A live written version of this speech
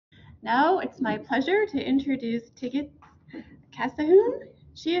Now it's my pleasure to introduce Tigist Kassahun.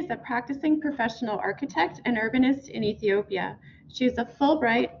 She is a practicing professional architect and urbanist in Ethiopia. She is a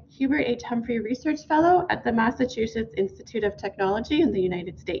Fulbright Hubert H. Humphrey Research Fellow at the Massachusetts Institute of Technology in the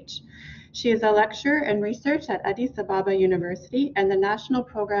United States. She is a lecturer in research at Addis Ababa University and the National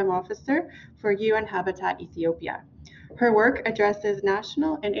Program Officer for UN Habitat Ethiopia. Her work addresses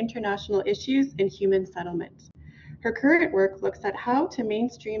national and international issues in human settlement. Her current work looks at how to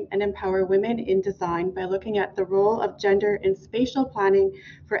mainstream and empower women in design by looking at the role of gender in spatial planning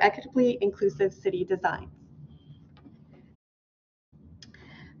for equitably inclusive city design.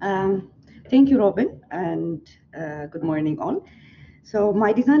 Thank you, Robin, and good morning all. So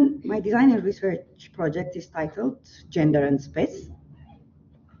my design and research project is titled Gender and Space.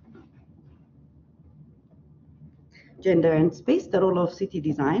 Gender and Space, the role of city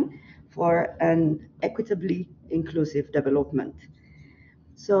design for an equitably inclusive development.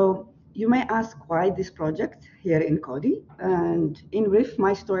 So you may ask why this project here in Coady, and in brief,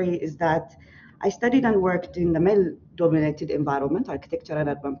 my story is that I studied and worked in the male-dominated environment, architecture and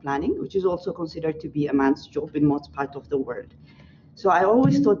urban planning, which is also considered to be a man's job in most parts of the world. So I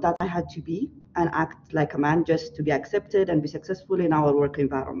always thought that I had to be and act like a man just to be accepted and be successful in our work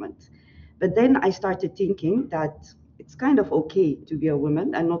environment. But then I started thinking that it's kind of okay to be a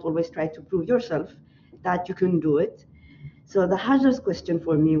woman and not always try to prove yourself that you can do it. So the hardest question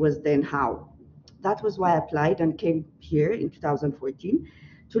for me was then how. That was why I applied and came here in 2014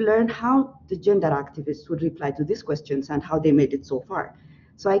 to learn how the gender activists would reply to these questions and how they made it so far.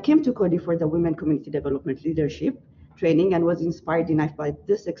 So I came to Coady for the Women Community Development Leadership training and was inspired enough by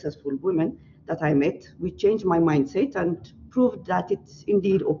this successful women that I met, which changed my mindset and proved that it's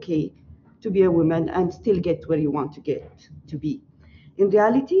indeed okay to be a woman and still get where you want to get to be. In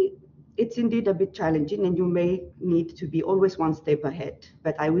reality, it's indeed a bit challenging and you may need to be always one step ahead,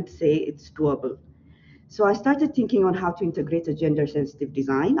 but I would say it's doable. So I started thinking on how to integrate a gender-sensitive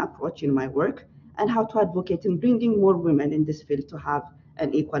design approach in my work and how to advocate in bringing more women in this field to have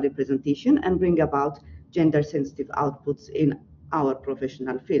an equal representation and bring about gender-sensitive outputs in our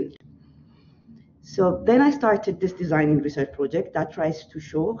professional field. So then I started this design and research project that tries to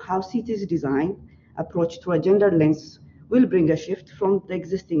show how cities design approach through a gender lens will bring a shift from the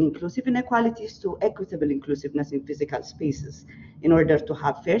existing inclusive inequalities to equitable inclusiveness in physical spaces in order to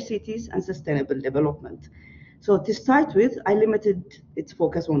have fair cities and sustainable development. So to start with, I limited its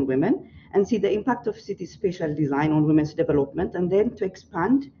focus on women and see the impact of city spatial design on women's development, and then to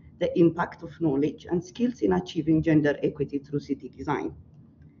expand the impact of knowledge and skills in achieving gender equity through city design.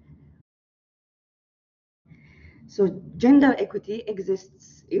 So gender equity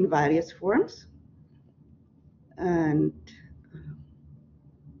exists in various forms and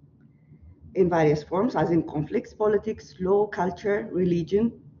as in conflicts, politics, law, culture,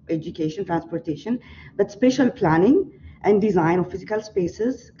 religion, education, transportation, but spatial planning and design of physical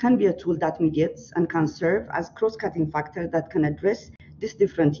spaces can be a tool that mediates and can serve as cross-cutting factor that can address these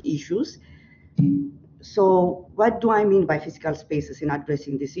different issues. So what do I mean by physical spaces in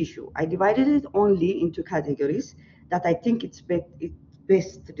addressing this issue? I divided it only into categories that I think it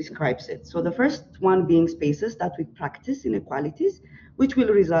best describes it. So the first one being spaces that we practice inequalities, which will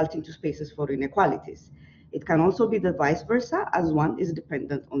result into spaces for inequalities. It can also be the vice versa, as one is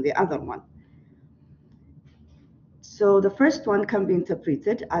dependent on the other one. So the first one can be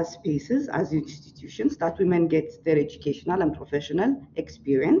interpreted as spaces, as institutions that women get their educational and professional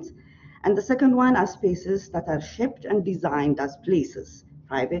experience. And the second one as spaces that are shaped and designed as places,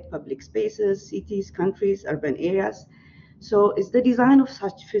 private, public spaces, cities, countries, urban areas. So is the design of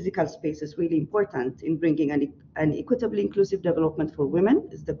such physical spaces really important in bringing an equitably inclusive development for women,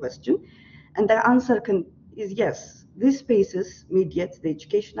 is the question. And the answer is yes. These spaces mediate the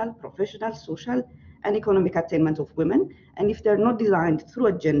educational, professional, social, and economic attainment of women. And if they're not designed through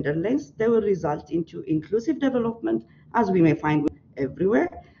a gender lens, they will result into inclusive development, as we may find everywhere,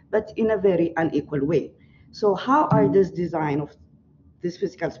 but in a very unequal way. So how are this design of these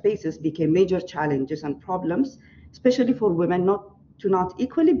physical spaces became major challenges and problems, especially for women not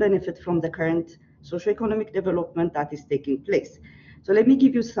equally benefit from the current socioeconomic development that is taking place. So let me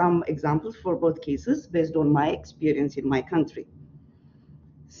give you some examples for both cases based on my experience in my country.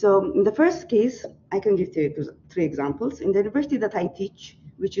 So in the first case, I can give three examples. In the university that I teach,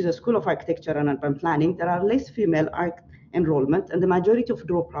 which is a School of Architecture and Urban Planning, there are less female enrollment, and the majority of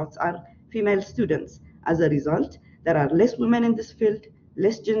dropouts are female students. As a result, there are less women in this field,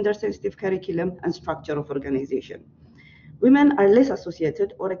 less gender-sensitive curriculum and structure of organization. Women are less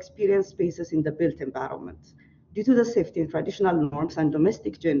associated or experience spaces in the built environment. Due to the safety and traditional norms and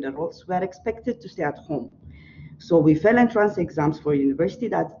domestic gender roles, we are expected to stay at home. So we fail entrance exams for university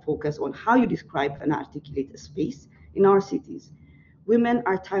that focus on how you describe and articulate a space in our cities. Women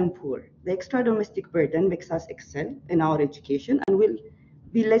are time poor. The extra domestic burden makes us excel in our education and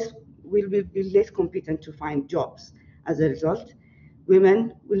be less will be less competent to find jobs. As a result,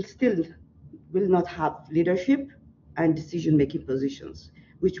 women will not have leadership and decision-making positions,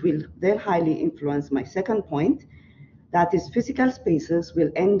 which will then highly influence my second point, that is, physical spaces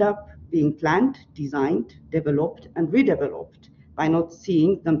will end up being planned, designed, developed, and redeveloped by not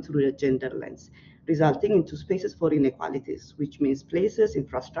seeing them through a gender lens, resulting into spaces for inequalities, which means places,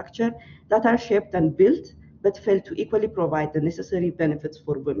 infrastructure that are shaped and built but fail to equally provide the necessary benefits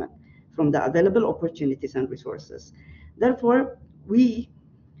for women from the available opportunities and resources. Therefore, we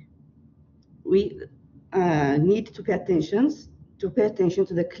need to pay attention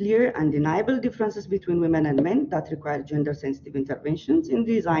to the clear and undeniable differences between women and men that require gender-sensitive interventions in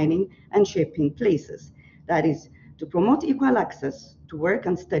designing and shaping places. That is, to promote equal access to work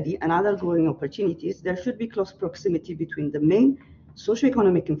and study and other growing opportunities, there should be close proximity between the main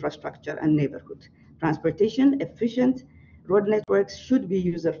socioeconomic infrastructure and neighborhood. Transportation, efficient road networks should be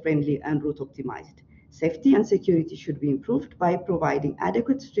user-friendly and route optimized. Safety and security should be improved by providing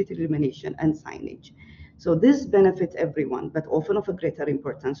adequate street illumination and signage. So this benefits everyone, but often of a greater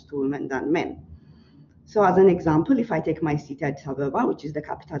importance to women than men. So as an example, if I take my city, Addis Ababa, which is the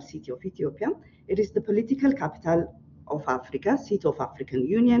capital city of Ethiopia, it is the political capital of Africa, seat of African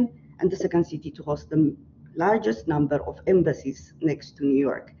Union, and the second city to host the largest number of embassies next to New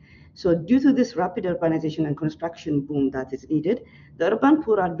York. So due to this rapid urbanization and construction boom that is needed, the urban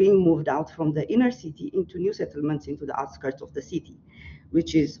poor are being moved out from the inner city into new settlements into the outskirts of the city,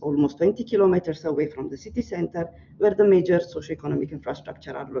 which is almost 20 kilometers away from the city center, where the major socioeconomic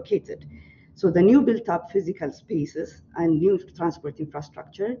infrastructure are located. So the new built-up physical spaces and new transport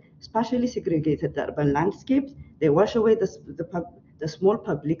infrastructure spatially segregated the urban landscapes. They wash away the small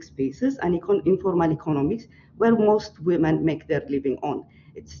public spaces and informal economics where most women make their living on.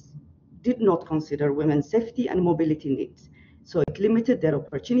 It did not consider women's safety and mobility needs. So it limited their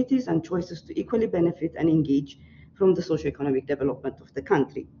opportunities and choices to equally benefit and engage from the socioeconomic development of the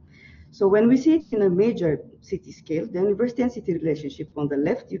country. So when we see it in a major city scale, the university and city relationship on the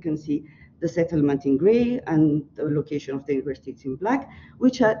left, you can see the settlement in gray and the location of the universities in black,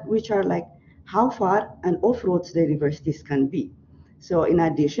 which are like how far and off-roads the universities can be. So in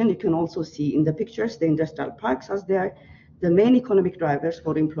addition, you can also see in the pictures the industrial parks as they are the main economic drivers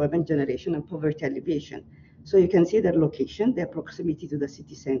for employment generation and poverty alleviation. So you can see their location, their proximity to the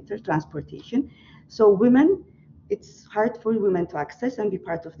city center, transportation. So it's hard for women to access and be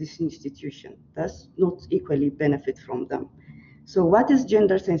part of this institution, thus not equally benefit from them. So what is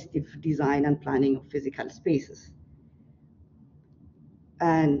gender-sensitive design and planning of physical spaces?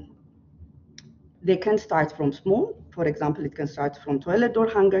 And they can start from small. For example, it can start from toilet door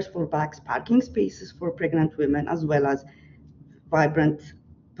hangers for bags, parking spaces for pregnant women, as well as vibrant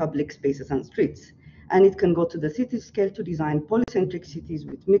public spaces and streets. And it can go to the city scale to design polycentric cities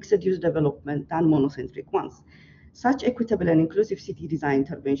with mixed-use development and monocentric ones. Such equitable and inclusive city design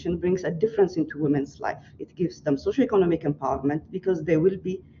intervention brings a difference into women's life. It gives them socioeconomic empowerment because they will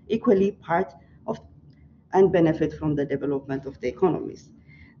be equally part of and benefit from the development of the economies.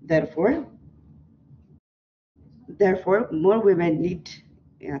 Therefore, more women need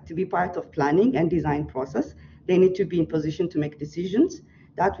to be part of planning and design process. They need to be in position to make decisions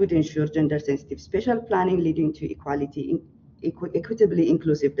that would ensure gender-sensitive spatial planning leading to equitably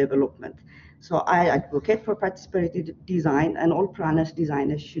inclusive development. So I advocate for participatory design, and all planners,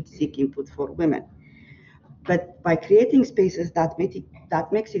 designers should seek input for women. But by creating spaces that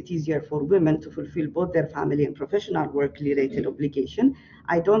makes it easier for women to fulfill both their family and professional work-related obligation,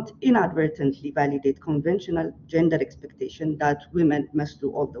 I don't inadvertently validate conventional gender expectation that women must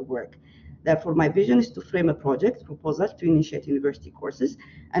do all the work. Therefore, my vision is to frame a project proposal to initiate university courses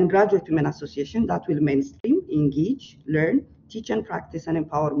and graduate women association that will mainstream, engage, learn, teach and practice and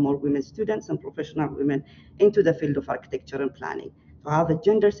empower more women students and professional women into the field of architecture and planning to have a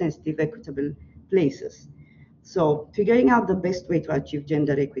gender-sensitive, equitable places. So figuring out the best way to achieve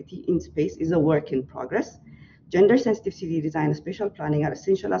gender equity in space is a work in progress. Gender-sensitive city design and spatial planning are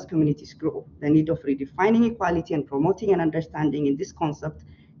essential as communities grow. The need of redefining equality and promoting an understanding in this concept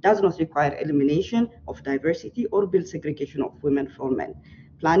does not require elimination of diversity or build segregation of women from men.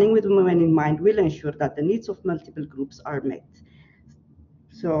 Planning with women in mind will ensure that the needs of multiple groups are met.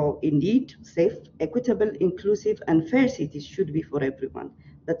 So indeed, safe, equitable, inclusive, and fair cities should be for everyone.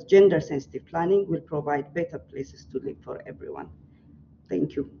 But gender-sensitive planning will provide better places to live for everyone.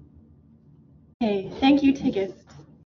 Thank you. Okay, thank you, Tigist.